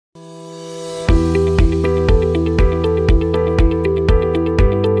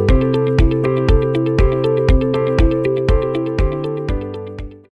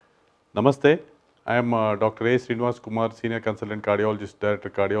Namaste. I am Dr. A. Sreenivas Kumar, Senior Consultant Cardiologist, Director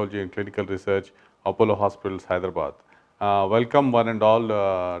Cardiology and Clinical Research, Apollo Hospitals, Hyderabad. Welcome one and all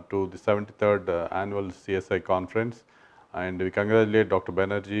to the 73rd Annual CSI Conference, and we congratulate Dr.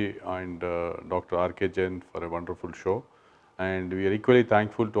 Banerjee and Dr. R.K. Jain for a wonderful show. And we are equally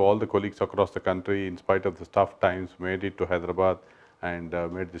thankful to all the colleagues across the country, in spite of the tough times, made it to Hyderabad and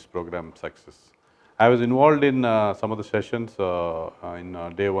made this program success. I was involved in some of the sessions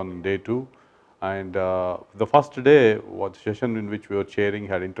in day 1 and day 2, and the first day was a session in which we were chairing,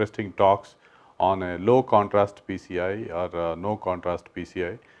 had interesting talks on a low contrast PCI or no contrast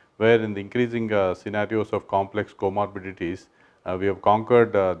PCI, where in the increasing scenarios of complex comorbidities, we have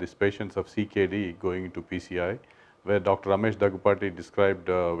conquered these patients of CKD going into PCI, where Dr. Ramesh Dagupati described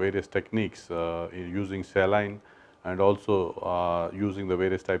various techniques using saline and also using the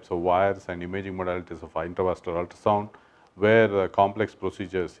various types of wires and imaging modalities of intravascular ultrasound, where complex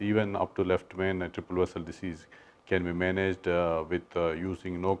procedures even up to left main triple vessel disease can be managed with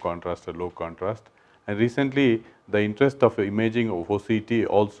using no contrast or low contrast. And recently the interest of imaging of OCT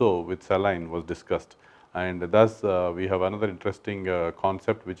also with saline was discussed, and thus we have another interesting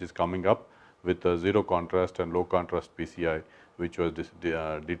concept which is coming up with zero contrast and low contrast PCI, which was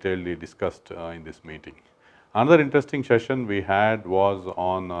detailedly discussed in this meeting. Another interesting session we had was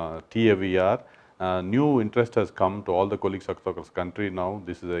on TAVR. New interest has come to all the colleagues across the country now.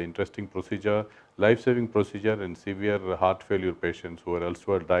 This is an interesting procedure, life-saving procedure in severe heart failure patients who are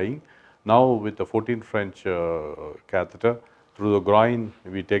elsewhere dying. Now with the 14 French catheter, through the groin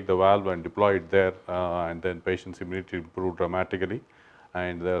we take the valve and deploy it there, and then patients immediately improve dramatically.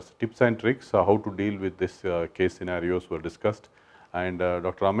 And there are tips and tricks how to deal with this case scenarios were discussed. And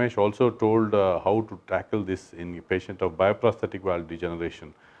Dr. Ramesh also told how to tackle this in a patient of bioprosthetic valve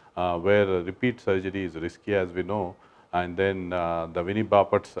degeneration, where repeat surgery is risky, as we know. And then the Winnie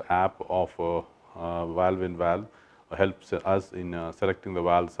Bappett's app of valve in valve helps us in selecting the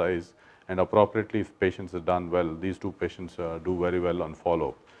valve size, and appropriately if patients are done well, these two patients do very well on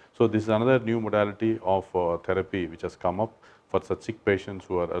follow-up. So this is another new modality of therapy which has come up for such sick patients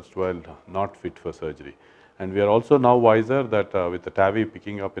who are erstwhile not fit for surgery. And we are also now wiser that with the TAVI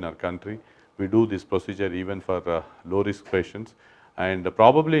picking up in our country, we do this procedure even for low risk patients. And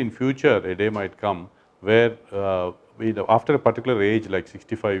probably in future a day might come where after a particular age like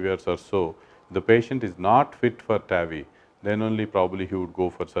 65 years or so, the patient is not fit for TAVI, then only probably he would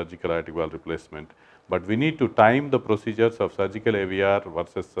go for surgical aortic valve replacement. But we need to time the procedures of surgical AVR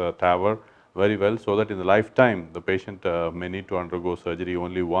versus TAVR very well, so that in the lifetime the patient may need to undergo surgery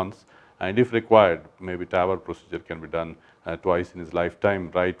only once, and if required maybe TAVR procedure can be done twice in his lifetime,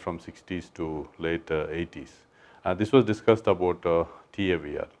 right from 60s to late 80s. This was discussed about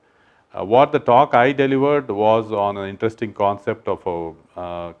TAVR. What the talk I delivered was on an interesting concept of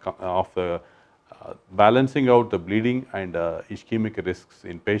balancing out the bleeding and ischemic risks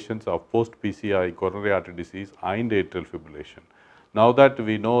in patients of post-PCI coronary artery disease and atrial fibrillation. Now that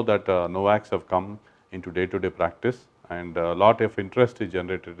we know that NOACs have come into day-to-day practice, and a lot of interest is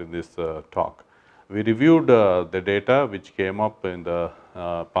generated in this talk. We reviewed the data which came up in the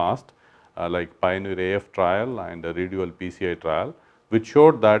past, like Pioneer AF trial and the Redual PCI trial, which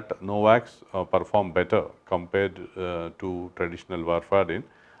showed that NOACs perform better compared to traditional warfarin.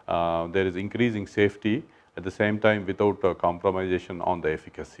 There is increasing safety at the same time without compromisation on the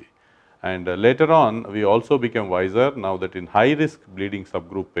efficacy. And later on, we also became wiser now that in high risk bleeding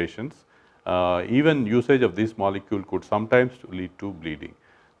subgroup patients, even usage of this molecule could sometimes lead to bleeding.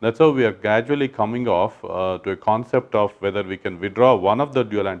 That's how we are gradually coming off to a concept of whether we can withdraw one of the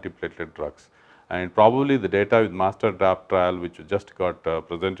dual antiplatelet drugs. And probably the data with master draft trial, which just got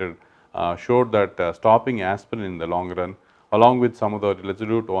presented, showed that stopping aspirin in the long run, along with some of the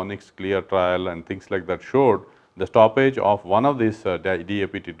resolute onyx clear trial and things like that, showed the stoppage of one of these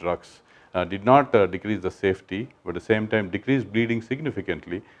DAPT drugs did not decrease the safety, but at the same time decreased bleeding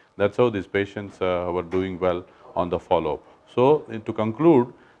significantly. That's how these patients were doing well on the follow-up. So to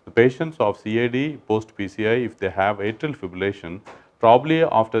conclude, the patients of CAD post PCI, if they have atrial fibrillation, probably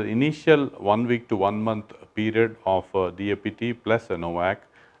after the initial 1 week to 1 month period of DAPT plus a NOAC,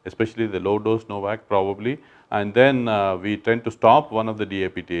 especially the low dose NOAC probably, and then we tend to stop one of the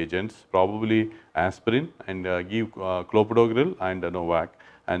DAPT agents, probably aspirin, and give clopidogrel and a NOAC.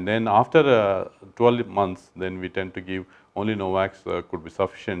 And then after 12 months, then we tend to give only NOACs could be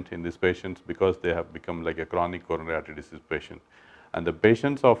sufficient in these patients, because they have become like a chronic coronary artery disease patient. And the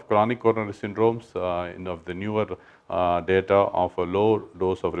patients of chronic coronary syndromes, of the newer data of a low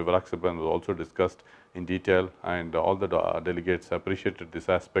dose of rivaroxaban was also discussed in detail, and all the delegates appreciated this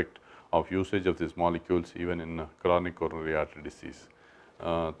aspect of usage of these molecules even in chronic coronary artery disease.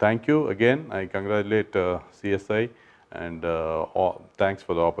 Thank you again. I congratulate CSI and thanks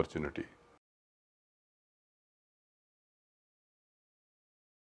for the opportunity.